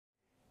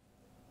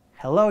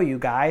Hello you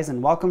guys,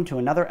 and welcome to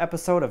another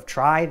episode of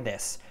Try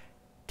This.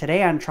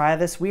 Today on Try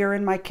This, we are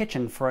in my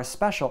kitchen for a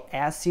special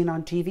as seen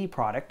on TV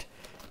product,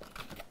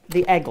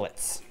 the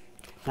Egglets.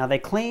 Now they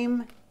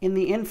claim in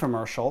the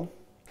infomercial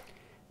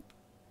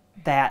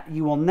that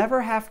you will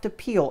never have to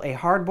peel a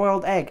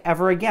hard-boiled egg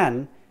ever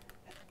again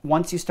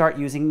once you start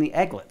using the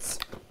Egglets.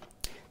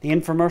 The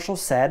infomercial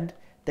said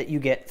that you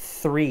get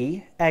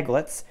 3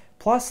 Egglets,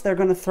 plus they're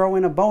going to throw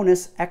in a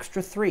bonus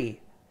extra 3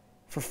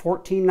 for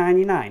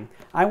 $14.99.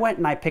 I went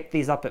and I picked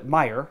these up at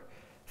Meijer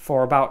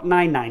for about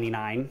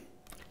 $9.99,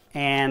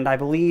 and I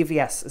believe,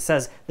 yes, it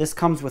says this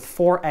comes with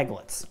 4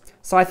 Egglets.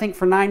 So I think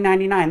for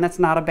 $9.99, that's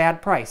not a bad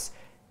price,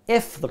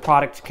 if the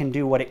product can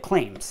do what it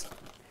claims.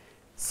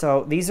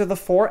 So these are the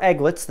 4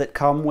 Egglets that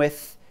come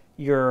with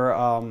your,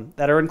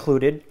 that are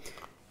included,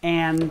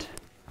 and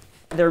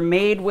they're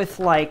made with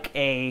like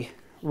a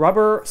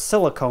rubber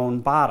silicone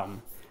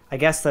bottom. I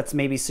guess that's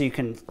maybe so you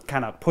can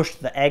kind of push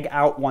the egg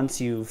out once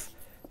you've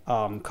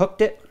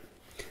cooked it,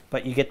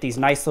 but you get these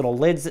nice little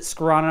lids that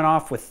screw on and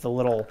off with the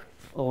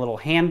little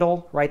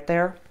handle right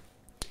there.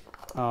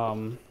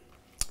 So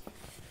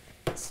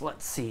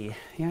let's see.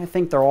 Yeah, I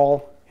think they're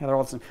all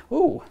the same.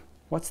 Ooh,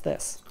 what's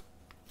this?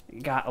 You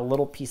got a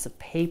little piece of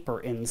paper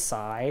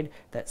inside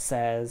that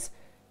says,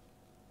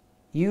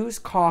 "Use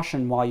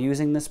caution while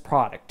using this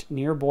product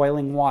near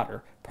boiling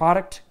water.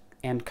 Product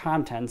and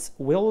contents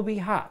will be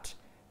hot.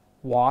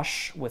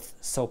 Wash with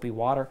soapy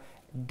water."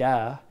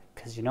 Duh.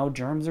 Because you know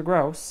germs are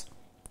gross.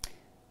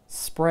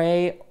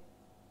 Spray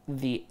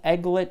the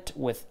egglet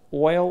with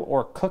oil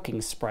or cooking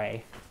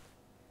spray.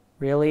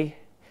 Really?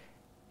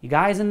 You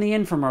guys in the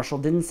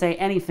infomercial didn't say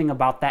anything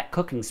about that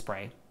cooking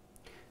spray.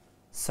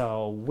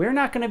 So we're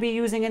not going to be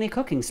using any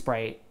cooking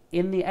spray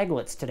in the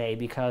Egglets today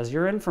because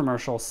your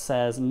infomercial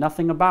says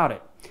nothing about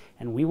it.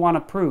 And we want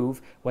to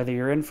prove whether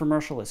your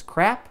infomercial is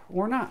crap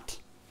or not.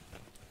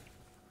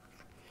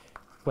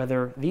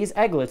 Whether these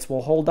Egglets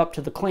will hold up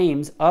to the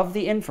claims of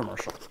the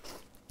infomercial.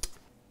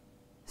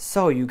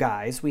 So you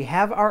guys, we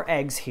have our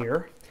eggs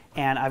here,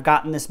 and I've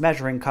gotten this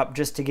measuring cup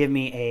just to give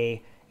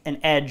me an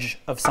edge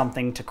of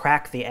something to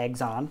crack the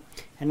eggs on.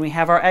 And we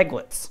have our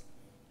Egglets.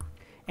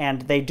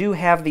 And they do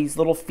have these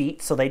little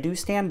feet, so they do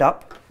stand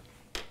up.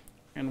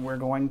 And we're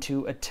going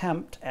to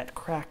attempt at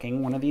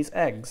cracking one of these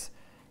eggs.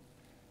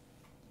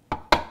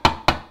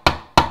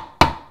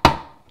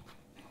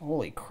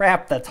 Holy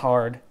crap, that's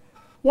hard.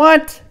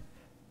 What?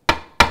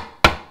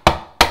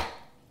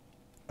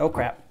 Oh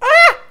crap. Ah!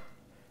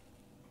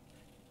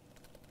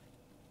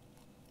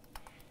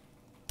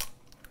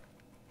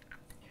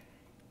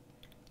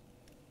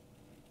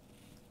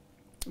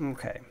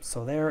 Okay,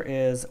 so there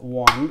is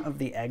one of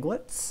the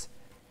Egglets.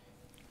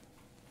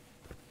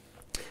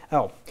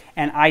 Oh,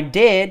 and I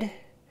did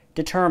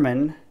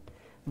determine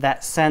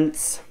that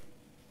since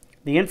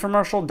the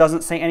infomercial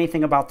doesn't say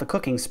anything about the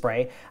cooking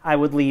spray, I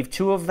would leave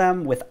 2 of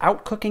them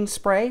without cooking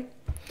spray,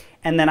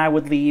 and then I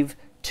would leave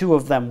 2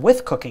 of them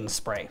with cooking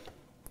spray.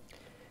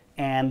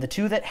 And the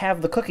 2 that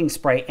have the cooking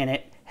spray in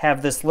it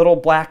have this little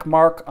black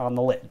mark on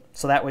the lid.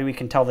 So that way we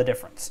can tell the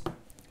difference.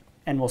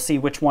 And we'll see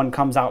which one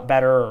comes out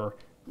better or,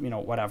 you know,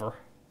 whatever.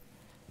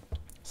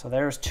 So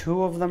there's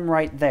 2 of them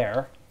right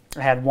there.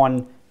 I had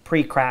one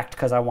pre-cracked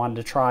because I wanted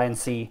to try and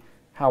see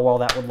how well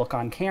that would look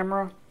on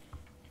camera.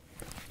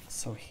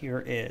 So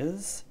here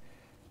is...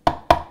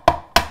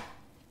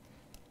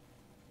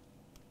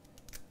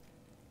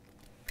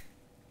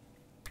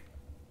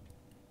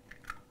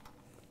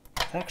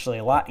 It's actually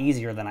a lot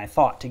easier than I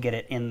thought to get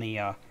it in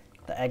the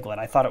egglet.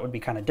 I thought it would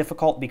be kind of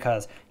difficult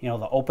because, you know,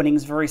 the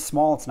opening's very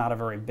small. It's not a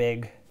very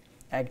big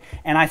egg.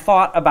 And I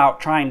thought about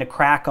trying to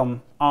crack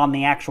them on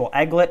the actual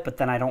egglet, but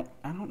then I don't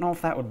know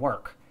if that would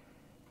work.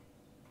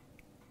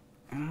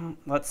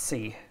 Let's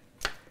see.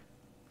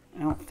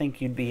 I don't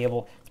think you'd be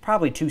able... It's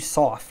probably too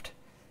soft.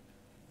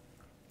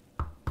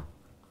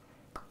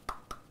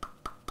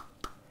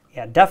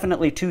 Yeah,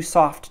 definitely too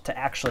soft to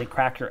actually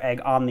crack your egg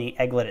on the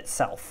egglet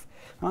itself.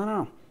 I don't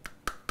know.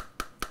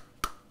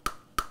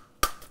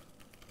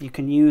 You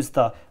can use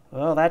the...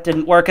 Well, that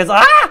didn't work as...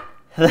 Ah!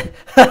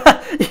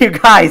 You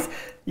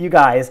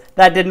guys,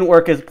 that didn't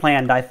work as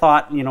planned. I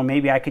thought, you know,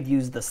 maybe I could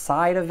use the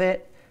side of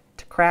it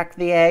to crack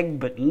the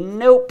egg, but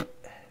nope.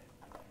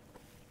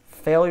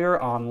 Failure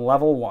on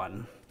level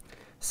 1.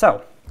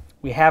 So,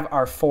 we have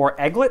our 4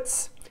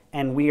 Egglets,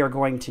 and we are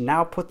going to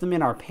now put them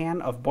in our pan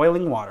of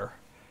boiling water.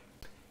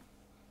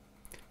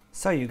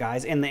 So you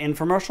guys, in the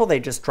infomercial,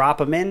 they just drop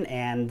them in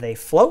and they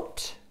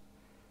float.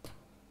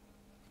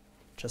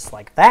 Just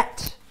like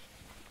that.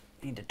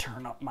 Need to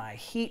turn up my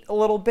heat a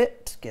little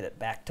bit to get it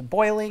back to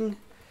boiling.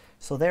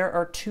 So there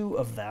are 2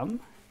 of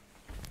them.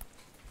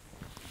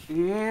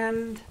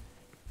 And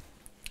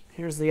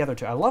here's the other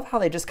 2. I love how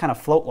they just kind of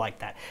float like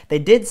that. They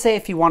did say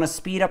if you want to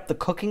speed up the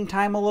cooking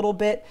time a little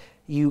bit,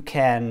 you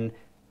can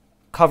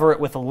cover it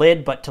with a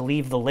lid, but to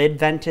leave the lid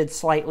vented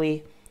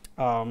slightly.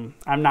 I'm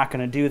not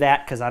going to do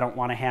that because I don't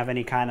want to have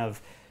any kind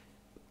of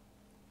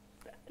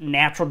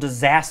natural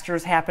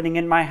disasters happening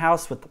in my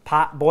house with the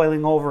pot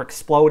boiling over,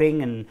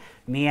 exploding, and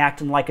me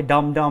acting like a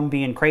dum-dum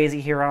being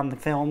crazy here on the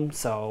film.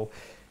 So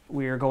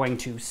we're going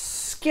to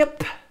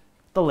skip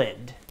the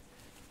lid.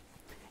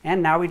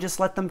 And now we just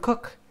let them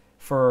cook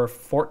for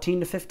 14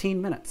 to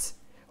 15 minutes.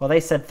 Well, they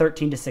said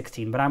 13 to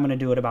 16, but I'm going to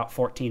do it about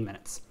 14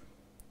 minutes.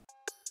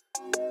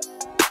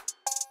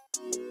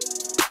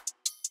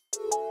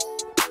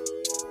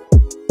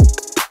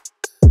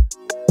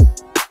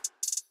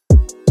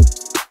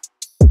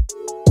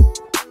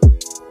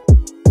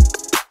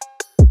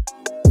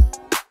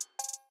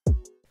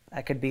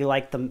 That could be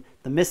like the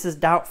Mrs.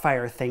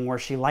 Doubtfire thing where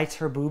she lights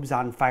her boobs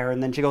on fire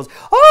and then she goes,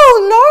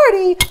 "Oh,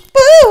 Lordy,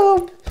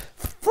 boob!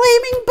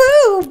 Flaming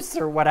boobs!"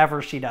 or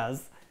whatever she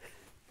does.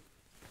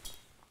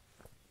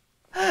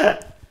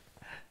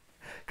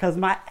 Because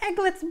my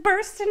egglets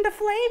burst into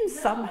flames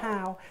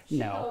somehow. She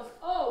goes,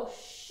 "Oh,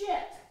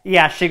 shit!"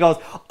 Yeah, she goes,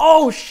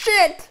 "Oh,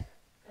 shit!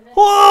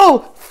 Whoa!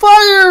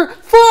 Fire!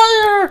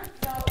 Fire!"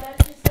 No, then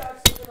she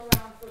starts looking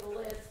around for the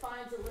lids,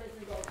 finds the lids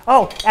and goes,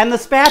 "Oh, and the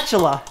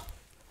spatula."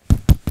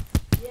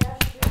 "Yeah,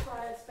 she did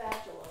try a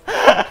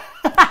spatula."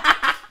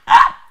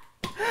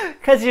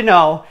 Because, you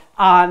know,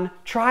 on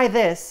Try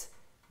This,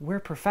 we're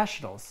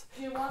professionals.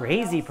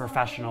 Crazy know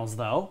professionals,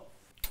 though.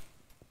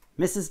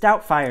 Mrs.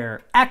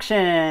 Doubtfire,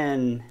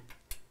 action!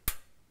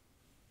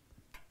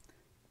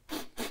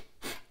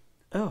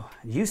 Oh,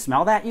 you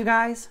smell that, you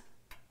guys?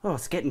 Oh,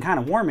 it's getting kind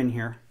of warm in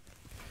here.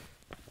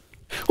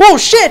 Oh,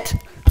 shit!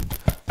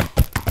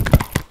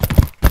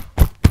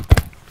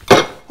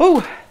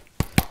 Oh!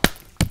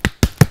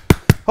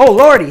 Oh,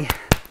 Lordy!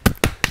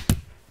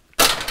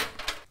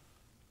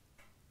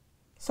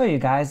 So you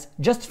guys,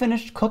 just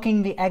finished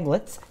cooking the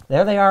egglets.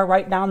 There they are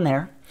right down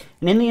there.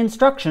 And in the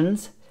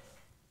instructions,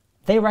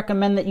 they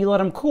recommend that you let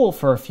them cool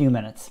for a few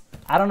minutes.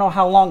 I don't know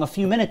how long a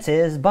few minutes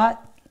is,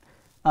 but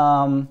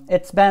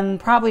it's been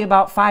probably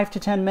about 5 to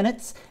 10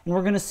 minutes, and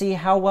we're going to see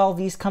how well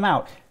these come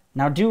out.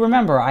 Now do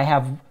remember, I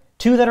have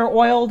 2 that are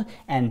oiled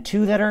and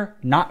 2 that are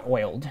not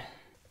oiled.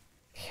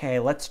 Okay,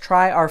 let's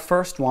try our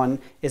first one.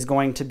 Is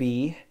going to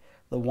be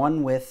the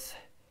one with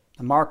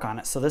the mark on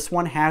it. So this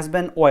one has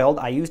been oiled.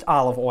 I used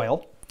olive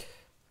oil,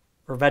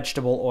 or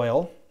vegetable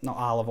oil, no,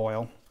 olive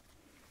oil.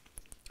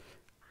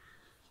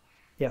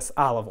 Yes,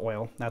 olive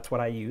oil, that's what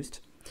I used.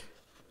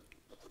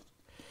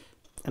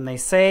 And they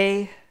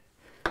say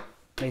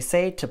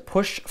to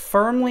push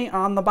firmly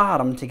on the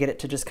bottom to get it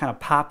to just kind of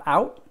pop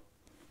out.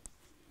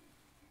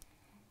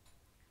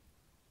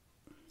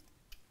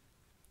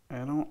 I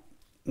don't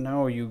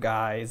know, you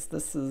guys.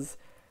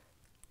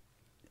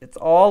 It's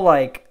all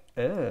like,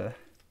 ugh.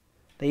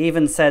 They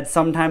even said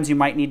sometimes you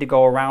might need to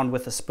go around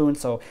with a spoon,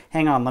 so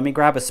hang on, let me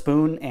grab a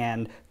spoon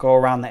and go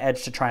around the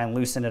edge to try and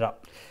loosen it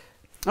up.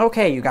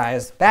 Okay, you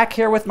guys, back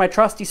here with my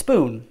trusty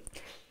spoon.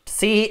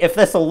 See if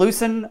this will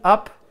loosen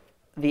up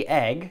the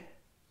egg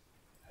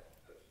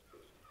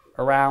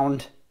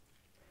around.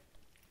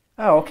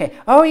 Oh, okay.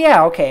 Oh,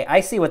 yeah, okay.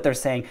 I see what they're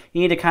saying.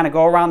 You need to kind of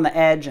go around the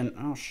edge and,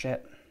 oh,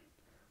 shit.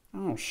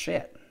 Oh,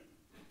 shit.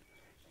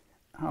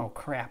 Oh,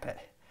 crap it.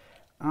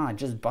 Oh, I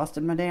just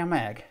busted my damn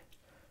egg.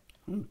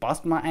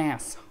 Bust my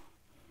ass.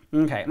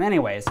 Okay,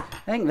 anyways, I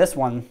think this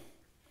one,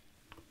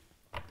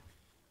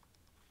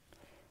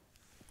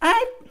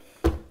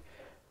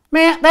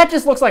 man, that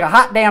just looks like a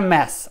hot damn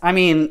mess. I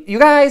mean, you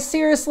guys,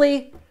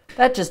 seriously?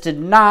 That just did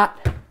not,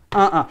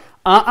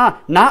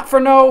 not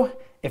for no,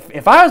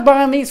 if I was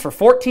buying these for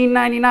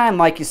 $14.99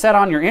 like you said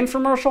on your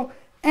infomercial,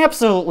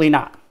 absolutely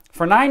not.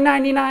 For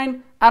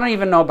 $9.99, I don't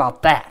even know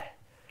about that.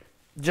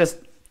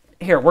 Just,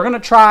 here, we're going to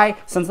try,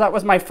 since that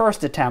was my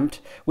first attempt,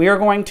 we are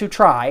going to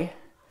try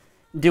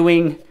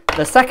doing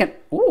the second.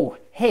 Ooh,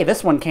 hey,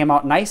 this one came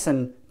out nice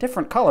and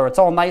different color. It's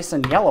all nice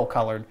and yellow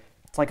colored.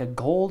 It's like a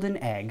golden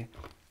egg.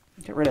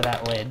 Get rid of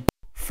that lid.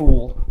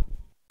 Fool.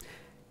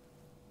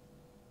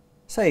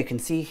 So you can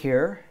see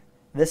here,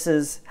 this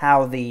is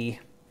how the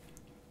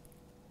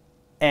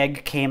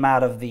egg came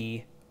out of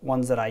the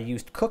ones that I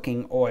used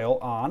cooking oil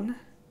on.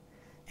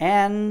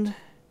 And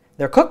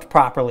they're cooked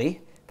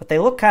properly, but they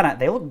look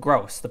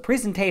gross. The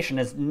presentation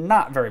is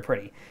not very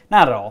pretty.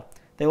 Not at all.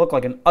 They look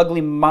like an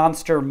ugly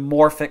monster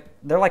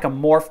they're like a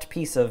morphed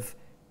piece of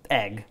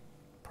egg.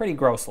 Pretty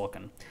gross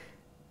looking.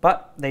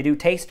 But they do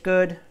taste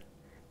good,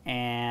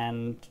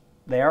 and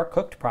they are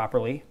cooked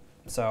properly.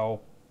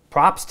 So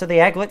props to the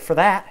egglet for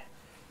that.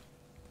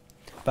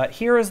 But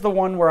here is the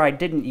one where I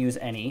didn't use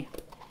any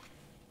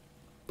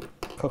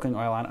cooking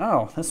oil on.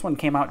 Oh, this one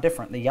came out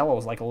different. The yellow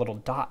is like a little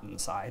dot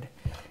inside.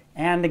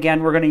 And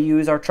again, we're going to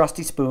use our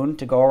trusty spoon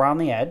to go around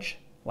the edge,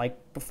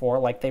 like before,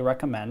 like they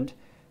recommend.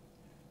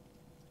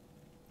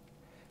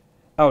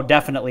 Oh,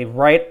 definitely.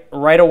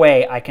 Right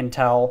away, I can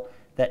tell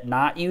that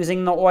not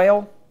using the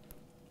oil,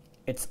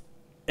 it's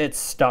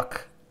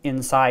stuck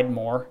inside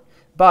more.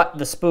 But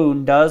the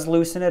spoon does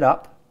loosen it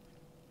up.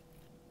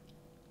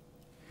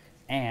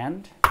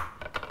 And,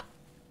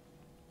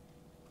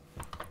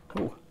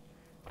 ooh,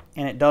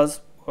 and it does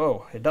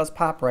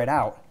pop right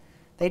out.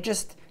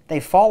 They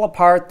fall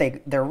apart.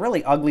 They're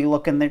really ugly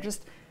looking.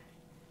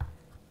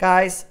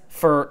 Guys,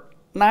 for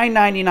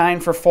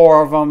 $9.99 for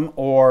 4 of them,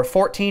 or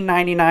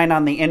 $14.99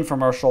 on the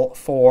infomercial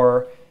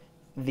for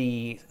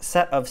the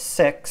set of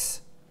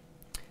 6,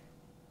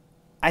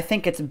 I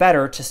think it's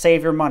better to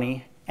save your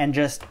money and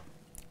just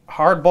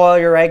hard boil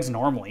your eggs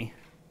normally.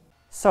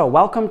 So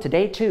welcome to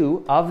day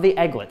 2 of the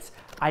Egglets.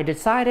 I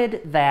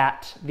decided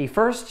that the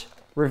first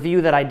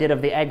review that I did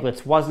of the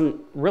Egglets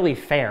wasn't really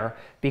fair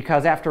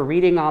because after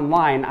reading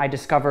online I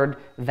discovered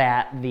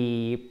that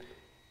the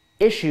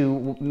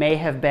issue may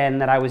have been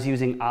that I was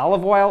using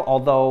olive oil,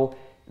 although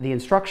the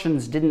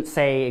instructions didn't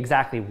say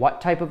exactly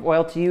what type of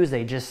oil to use.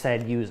 They just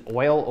said use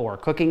oil or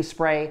cooking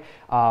spray.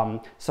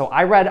 So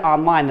I read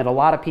online that a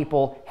lot of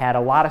people had a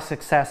lot of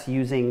success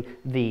using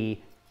the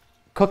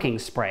cooking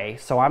spray,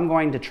 so I'm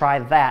going to try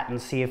that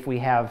and see if we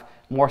have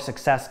more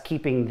success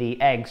keeping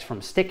the eggs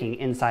from sticking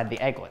inside the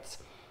egglets.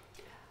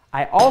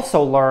 I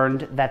also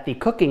learned that the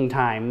cooking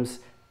times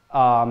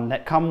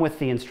that come with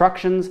the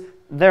instructions,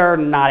 they're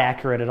not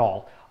accurate at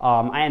all.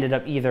 I ended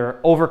up either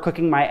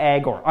overcooking my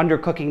egg or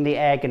undercooking the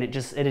egg, and it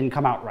didn't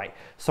come out right.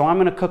 So I'm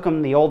going to cook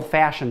them the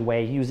old-fashioned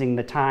way using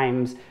the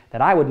times that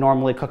I would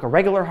normally cook a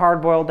regular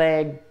hard-boiled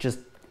egg, just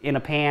in a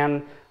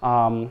pan.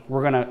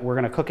 We're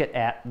gonna cook it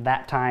at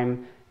that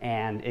time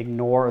and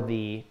ignore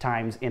the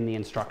times in the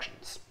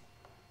instructions.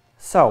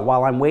 So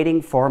while I'm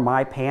waiting for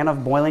my pan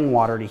of boiling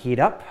water to heat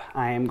up,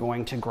 I am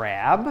going to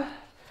grab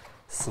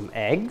some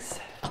eggs.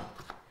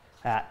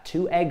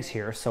 2 eggs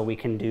here, so we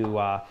can do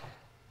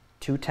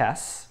 2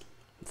 tests.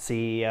 Let's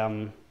see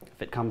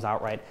if it comes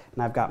out right.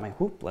 And I've got my,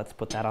 let's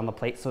put that on the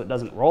plate so it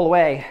doesn't roll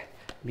away.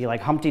 Be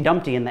like Humpty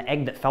Dumpty and the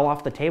egg that fell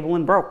off the table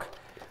and broke.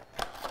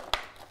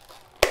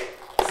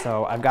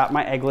 So I've got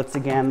my egglets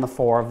again, the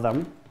 4 of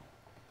them.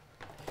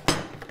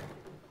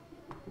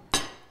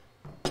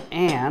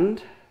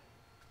 And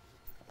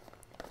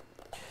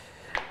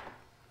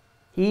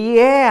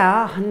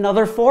yeah,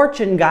 another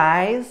fortune,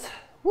 guys.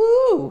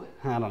 Woo!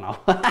 I don't know.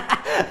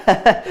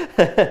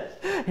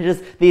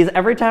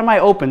 Every time I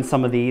open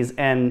some of these,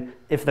 and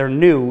if they're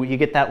new, you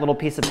get that little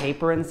piece of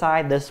paper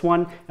inside. This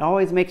one, it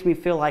always makes me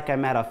feel like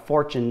I'm at a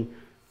fortune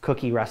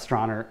cookie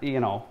restaurant, or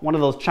one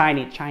of those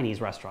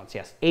Chinese restaurants.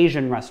 Yes,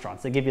 Asian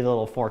restaurants. They give you the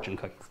little fortune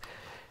cookies.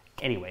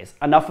 Anyways,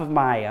 enough of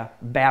my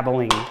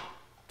babbling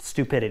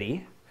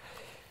stupidity.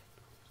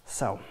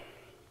 So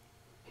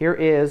here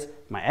is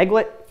my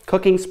egglet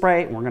cooking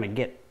spray. We're gonna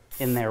get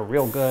in there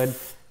real good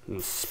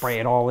and spray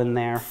it all in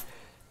there.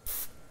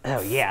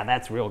 Oh yeah,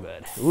 that's real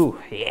good. Ooh,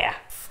 yeah.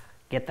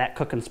 Get that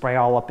cooking spray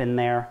all up in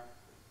there.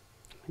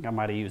 I think I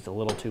might have used a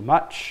little too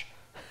much.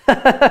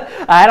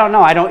 I don't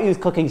know. I don't use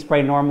cooking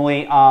spray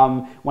normally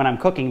when I'm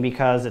cooking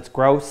because it's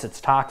gross,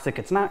 it's toxic,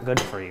 it's not good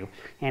for you.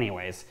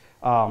 Anyways,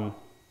 but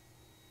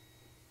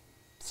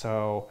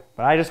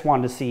I just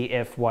wanted to see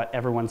if what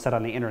everyone said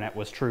on the internet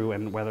was true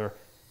and whether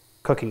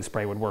cooking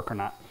spray would work or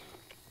not.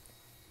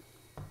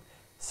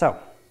 So,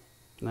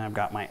 now I've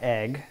got my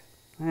egg.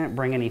 I didn't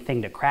bring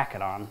anything to crack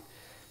it on.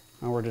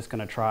 Now we're just going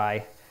to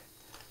try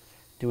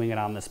doing it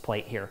on this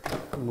plate here.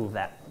 Move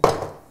that.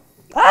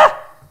 Ah!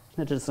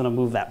 I'm just going to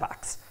move that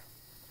box.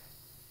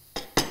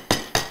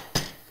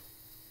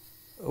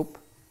 Oop.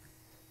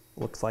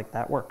 Looks like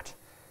that worked.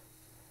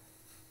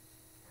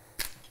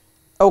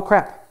 Oh,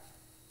 crap.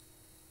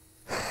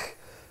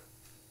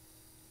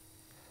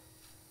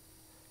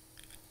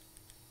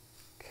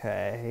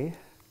 Okay.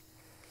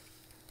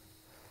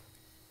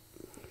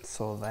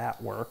 So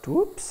that worked.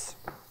 Whoops.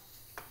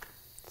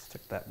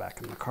 Stick that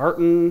back in the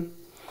carton.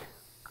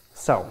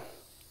 So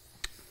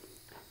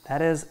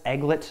that is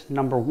egglet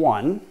number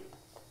 1.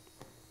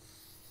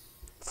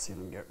 Let's see if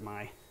I can get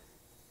my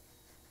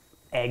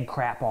egg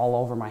crap all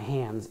over my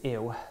hands.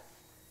 Ew.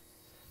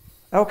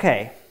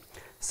 Okay,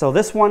 so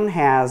this one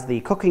has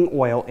the cooking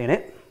oil in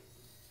it.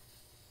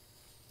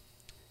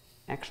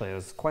 Actually,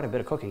 there's quite a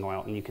bit of cooking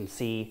oil, and you can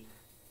see,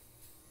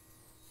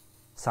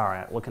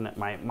 sorry, I'm looking at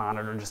my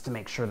monitor just to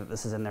make sure that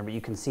this is in there, but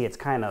you can see it's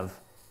kind of,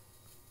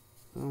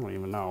 I don't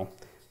even know.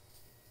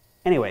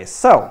 Anyways,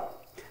 so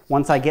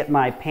once I get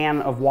my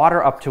pan of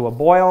water up to a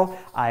boil,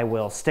 I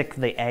will stick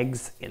the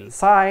eggs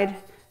inside,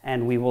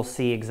 and we will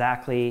see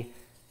exactly,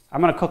 I'm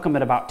going to cook them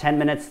at about 10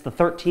 minutes. The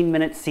 13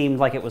 minutes seemed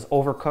like it was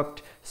overcooked,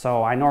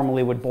 so I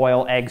normally would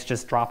boil eggs,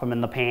 just drop them in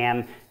the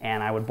pan,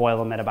 and I would boil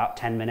them at about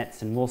 10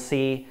 minutes, and we'll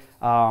see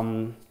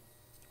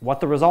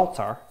what the results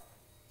are.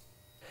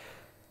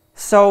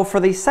 So for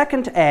the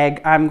second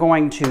egg, I'm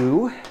going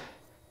to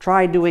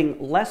try doing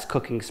less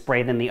cooking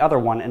spray than the other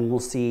one, and we'll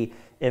see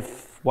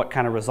what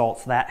kind of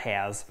results that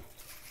has.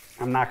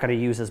 I'm not going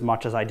to use as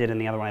much as I did in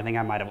the other one. I think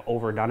I might have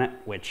overdone it,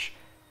 which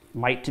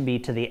might be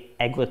to the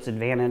egglet's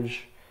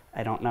advantage.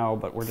 I don't know,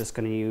 but we're just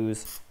going to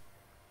use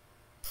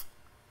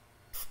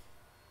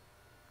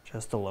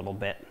just a little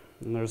bit.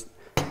 And there's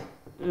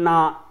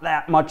not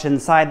that much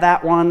inside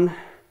that one,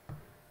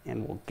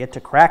 and we'll get to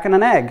cracking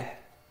an egg.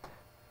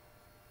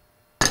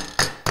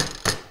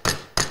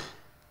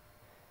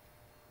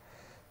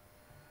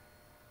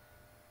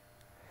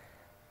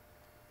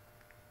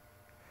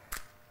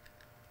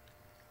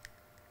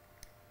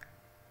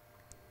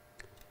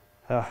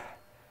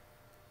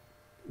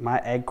 My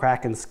egg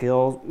cracking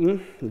skills,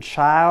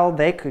 child,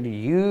 they could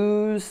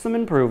use some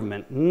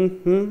improvement.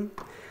 You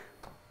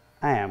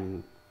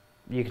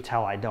can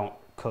tell I don't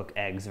cook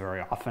eggs very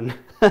often.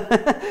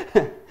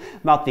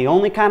 About the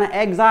only kind of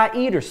eggs I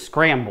eat are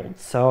scrambled.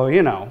 So,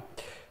 you know,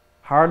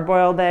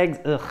 hard-boiled eggs,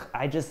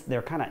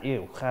 they're kind of,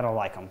 ew, I don't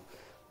like them.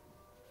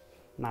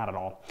 Not at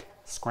all.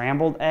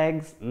 Scrambled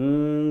eggs, give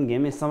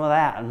me some of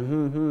that.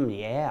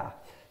 Yeah.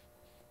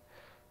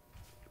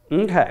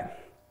 Okay.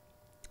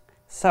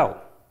 So,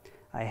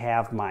 I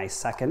have my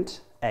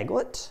second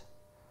egglet.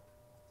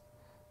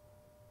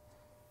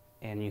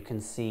 And you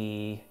can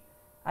see,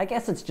 I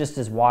guess it's just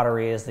as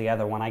watery as the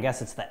other one. I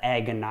guess it's the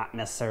egg and not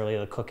necessarily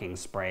the cooking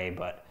spray,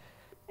 but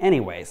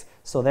anyways.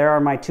 So there are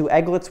my two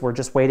egglets. We're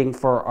just waiting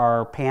for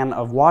our pan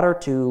of water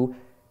to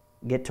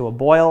get to a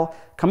boil.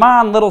 Come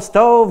on, little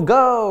stove,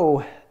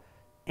 go!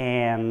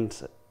 And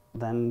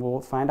then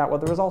we'll find out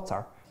what the results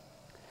are.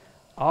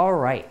 All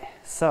right,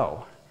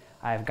 so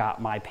I've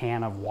got my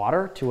pan of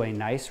water to a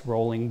nice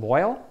rolling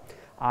boil.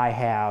 I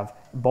have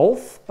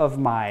both of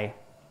my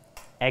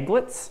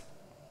egglets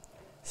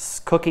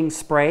cooking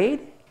sprayed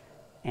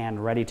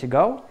and ready to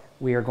go.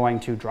 We are going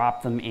to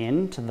drop them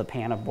into the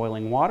pan of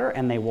boiling water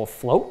and they will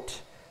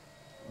float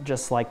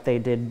just like they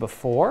did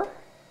before.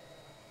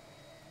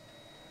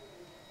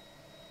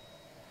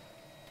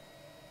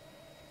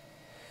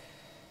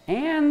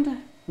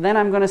 And then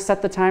I'm going to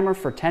set the timer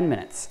for 10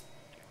 minutes.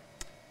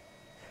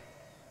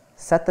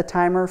 Set the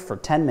timer for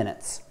 10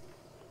 minutes.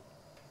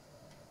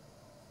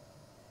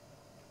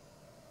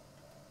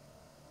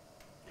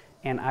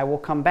 And I will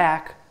come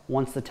back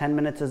once the 10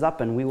 minutes is up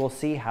and we will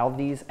see how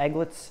these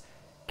egglets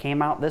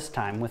came out this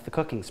time with the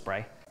cooking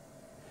spray.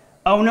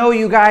 Oh no,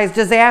 you guys,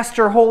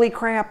 disaster, holy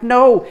crap,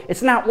 no,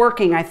 it's not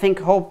working. I think,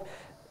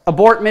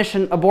 abort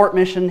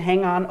mission,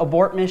 hang on,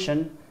 abort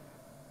mission.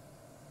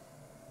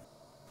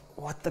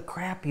 What the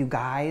crap, you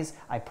guys?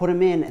 I put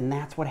them in and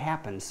that's what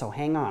happened, so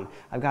hang on.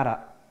 I've got to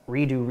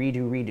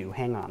redo,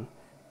 hang on.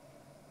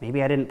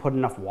 Maybe I didn't put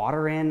enough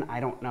water in, I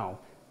don't know.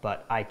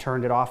 But I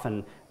turned it off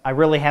and I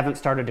really haven't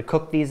started to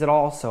cook these at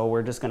all, so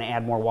we're just gonna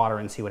add more water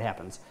and see what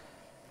happens.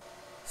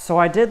 So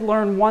I did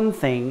learn one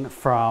thing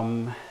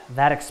from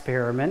that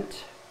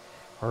experiment,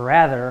 or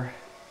rather,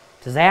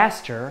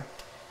 disaster,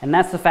 and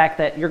that's the fact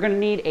that you're gonna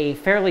need a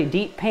fairly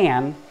deep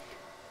pan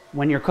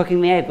when you're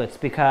cooking the egglets,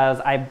 because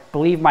I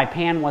believe my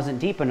pan wasn't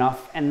deep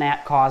enough and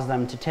that caused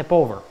them to tip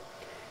over.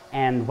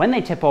 And when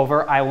they tip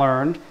over, I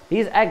learned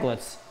these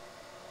egglets,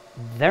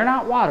 they're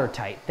not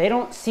watertight. They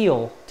don't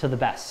seal to the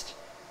best.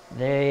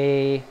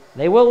 They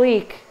will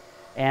leak,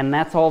 and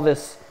that's all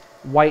this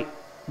white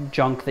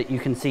junk that you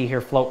can see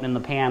here floating in the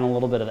pan, a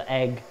little bit of the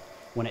egg.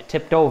 When it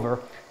tipped over,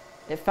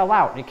 it fell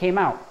out, it came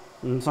out.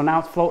 And so now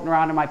it's floating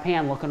around in my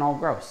pan looking all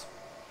gross.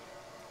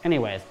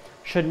 Anyways,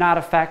 should not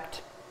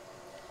affect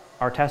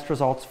our test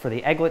results for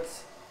the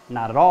egglets,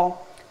 not at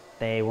all.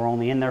 They were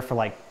only in there for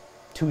like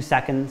 2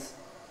 seconds,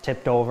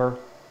 tipped over,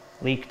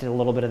 leaked a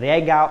little bit of the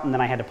egg out, and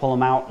then I had to pull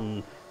them out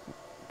and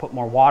put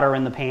more water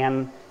in the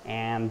pan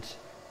and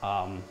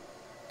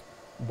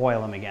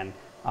boil them again.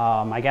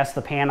 I guess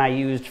the pan I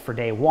used for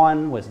day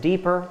one was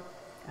deeper,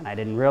 and I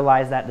didn't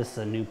realize that. This is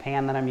a new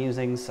pan that I'm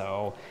using,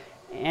 so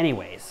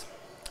anyways,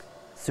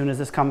 as soon as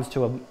this comes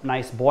to a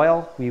nice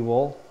boil, we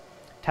will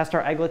test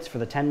our egglets for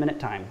the 10-minute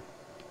time.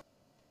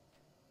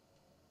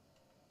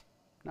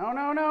 No,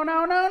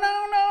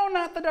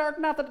 not the dark,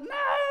 no!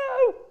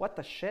 What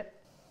the shit?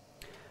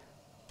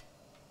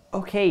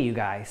 Okay, you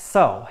guys,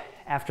 so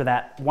after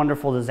that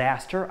wonderful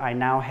disaster, I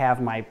now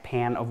have my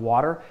pan of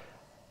water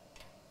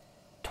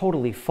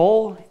totally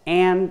full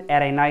and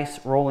at a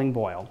nice rolling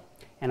boil.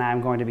 And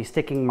I'm going to be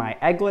sticking my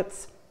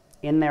egglets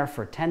in there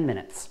for 10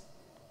 minutes.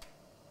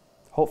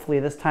 Hopefully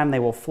this time they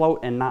will float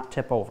and not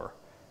tip over.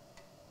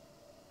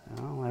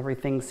 Well,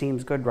 everything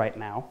seems good right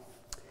now.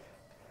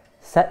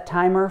 Set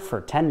timer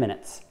for 10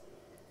 minutes.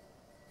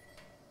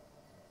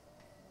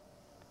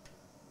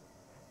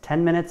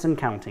 10 minutes and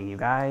counting, you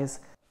guys.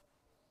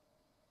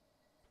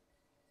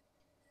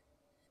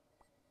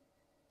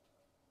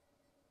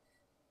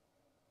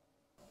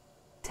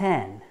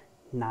 10,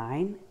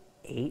 9,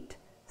 8,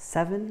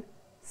 7,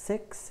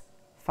 6,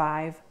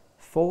 5,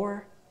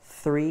 4,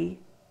 3,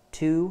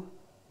 2,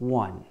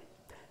 1.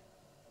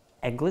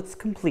 Egglets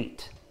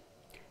complete.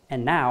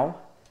 And now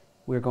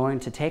we're going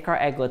to take our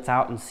egglets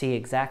out and see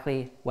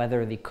exactly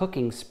whether the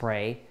cooking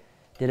spray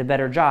did a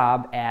better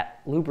job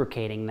at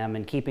lubricating them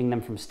and keeping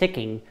them from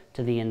sticking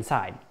to the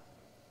inside.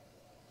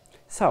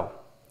 So,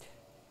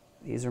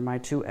 these are my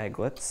two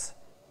egglets.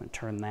 I'm going to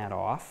turn that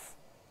off.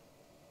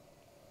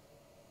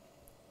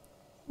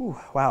 Ooh,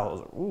 wow,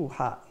 those are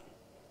hot.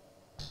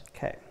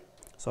 Okay,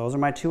 so those are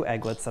my two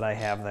egglets that I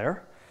have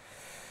there.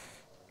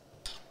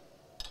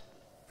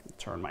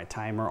 Turn my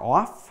timer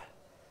off.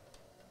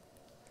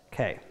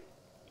 Okay.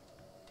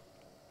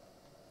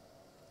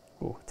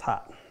 Ooh, it's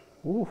hot.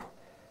 Ooh.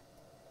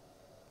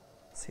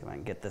 Let's see if I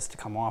can get this to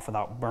come off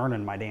without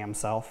burning my damn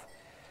self.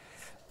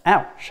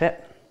 Ow,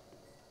 shit.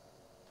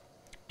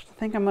 I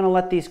think I'm gonna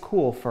let these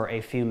cool for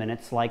a few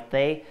minutes like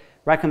they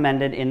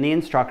recommended in the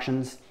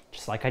instructions,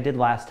 just like I did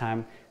last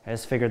time. I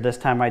just figured this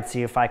time I'd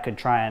see if I could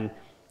try and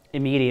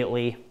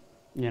immediately,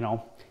 you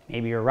know,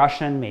 maybe you're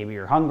rushing, maybe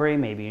you're hungry,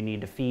 maybe you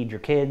need to feed your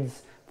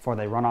kids before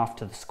they run off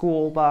to the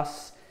school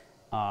bus.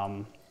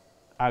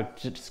 I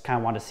just kind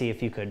of wanted to see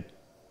if you could,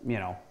 you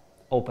know,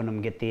 open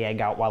them, get the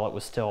egg out while it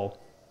was still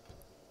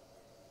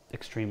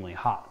extremely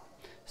hot.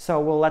 So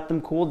we'll let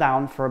them cool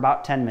down for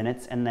about 10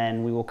 minutes and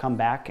then we will come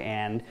back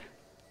and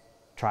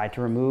try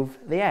to remove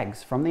the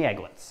eggs from the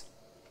egglets.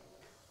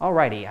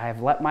 Alrighty,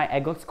 I've let my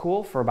egglets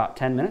cool for about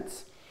 10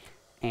 minutes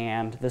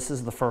and this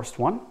is the first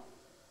one.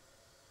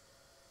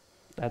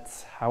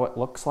 That's how it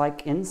looks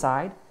like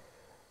inside,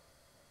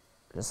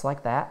 just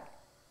like that.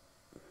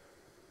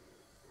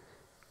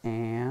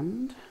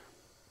 And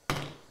we're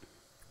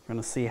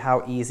going to see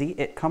how easy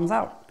it comes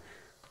out.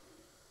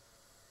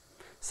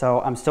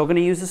 So I'm still going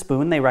to use a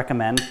spoon they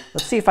recommend.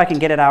 Let's see if I can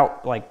get it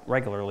out like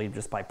regularly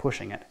just by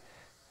pushing it.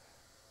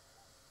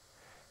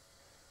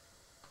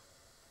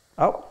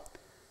 Oh,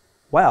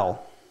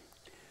 well,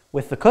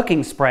 with the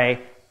cooking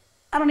spray,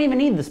 I don't even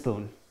need the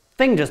spoon.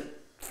 Thing just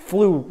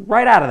flew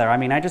right out of there. I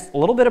mean, I just a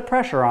little bit of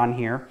pressure on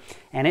here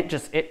and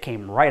it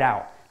came right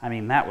out. I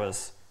mean, that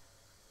was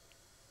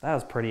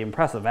pretty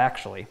impressive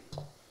actually.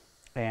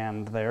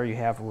 And there you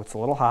have, it's a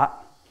little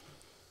hot,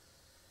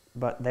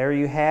 but there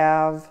you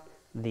have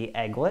the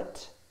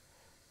egglet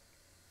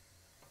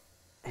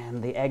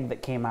and the egg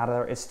that came out of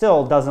there. It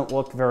still doesn't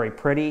look very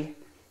pretty,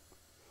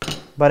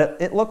 but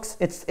it looks,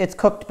 it's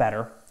cooked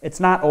better. It's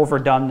not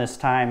overdone this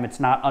time. It's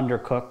not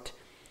undercooked.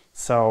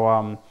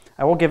 So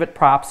I will give it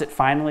props. It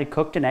finally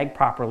cooked an egg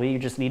properly. You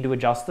just need to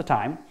adjust the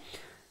time.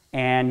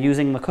 And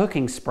using the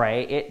cooking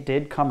spray, it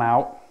did come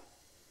out.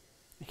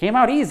 It came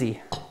out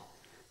easy.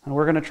 And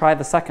we're going to try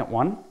the second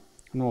one,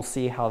 and we'll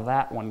see how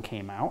that one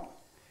came out.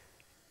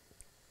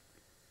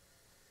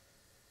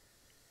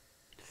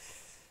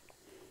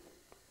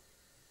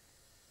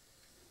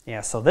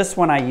 Yeah, so this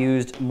one I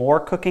used more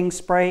cooking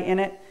spray in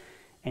it,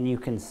 and you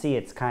can see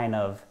it's kind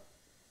of,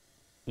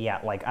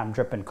 yeah, like I'm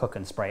dripping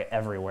cooking spray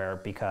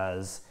everywhere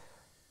because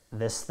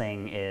this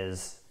thing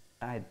is,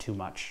 I had too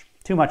much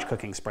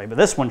cooking spray, but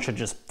this one should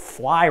just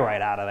fly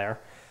right out of there.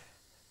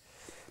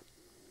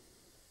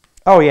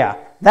 Oh yeah,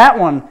 that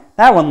one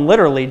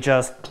literally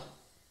just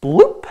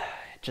bloop,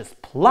 it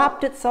just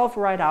plopped itself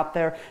right out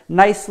there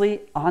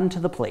nicely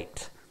onto the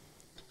plate.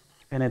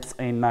 And it's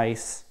a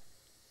nice,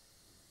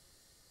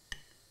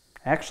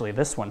 actually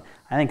this one,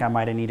 I think I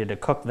might have needed to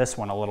cook this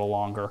one a little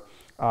longer.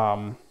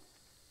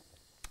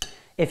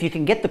 If you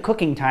can get the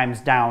cooking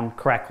times down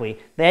correctly,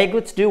 the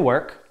egglets do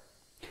work.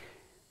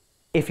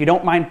 If you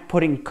don't mind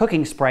putting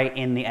cooking spray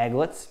in the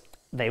egglets,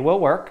 they will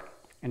work,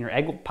 and your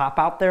egg will pop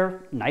out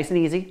there nice and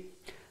easy.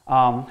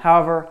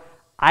 However,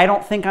 I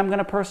don't think I'm going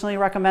to personally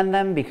recommend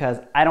them because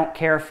I don't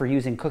care for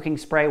using cooking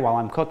spray while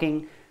I'm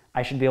cooking.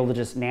 I should be able to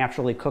just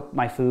naturally cook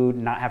my food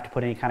and not have to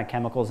put any kind of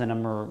chemicals in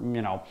them or,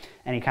 you know,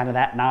 any kind of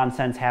that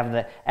nonsense, have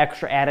the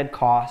extra added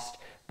cost.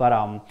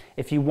 But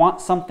if you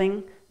want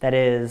something that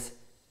is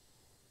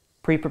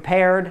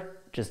pre-prepared,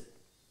 just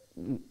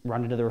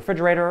run into the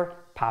refrigerator,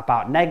 pop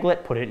out an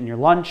egglet, put it in your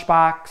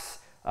lunchbox.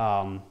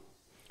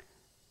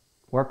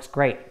 Works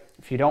great.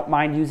 If you don't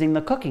mind using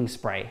the cooking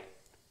spray,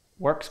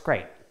 works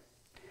great.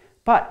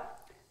 But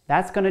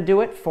that's going to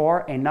do it for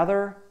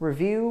another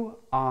review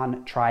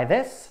on Try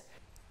This.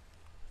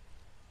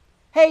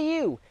 Hey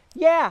you!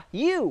 Yeah,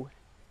 you!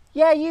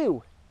 Yeah,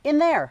 you! In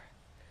there!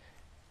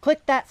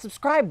 Click that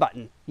subscribe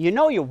button. You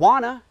know you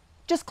wanna.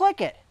 Just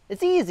click it.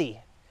 It's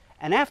easy.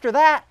 And after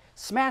that,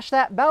 smash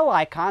that bell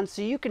icon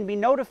so you can be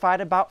notified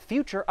about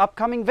future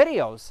upcoming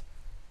videos.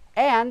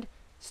 And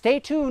stay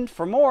tuned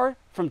for more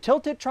from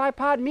Tilted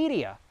Tripod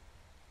Media.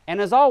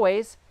 And as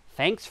always,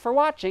 thanks for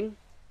watching.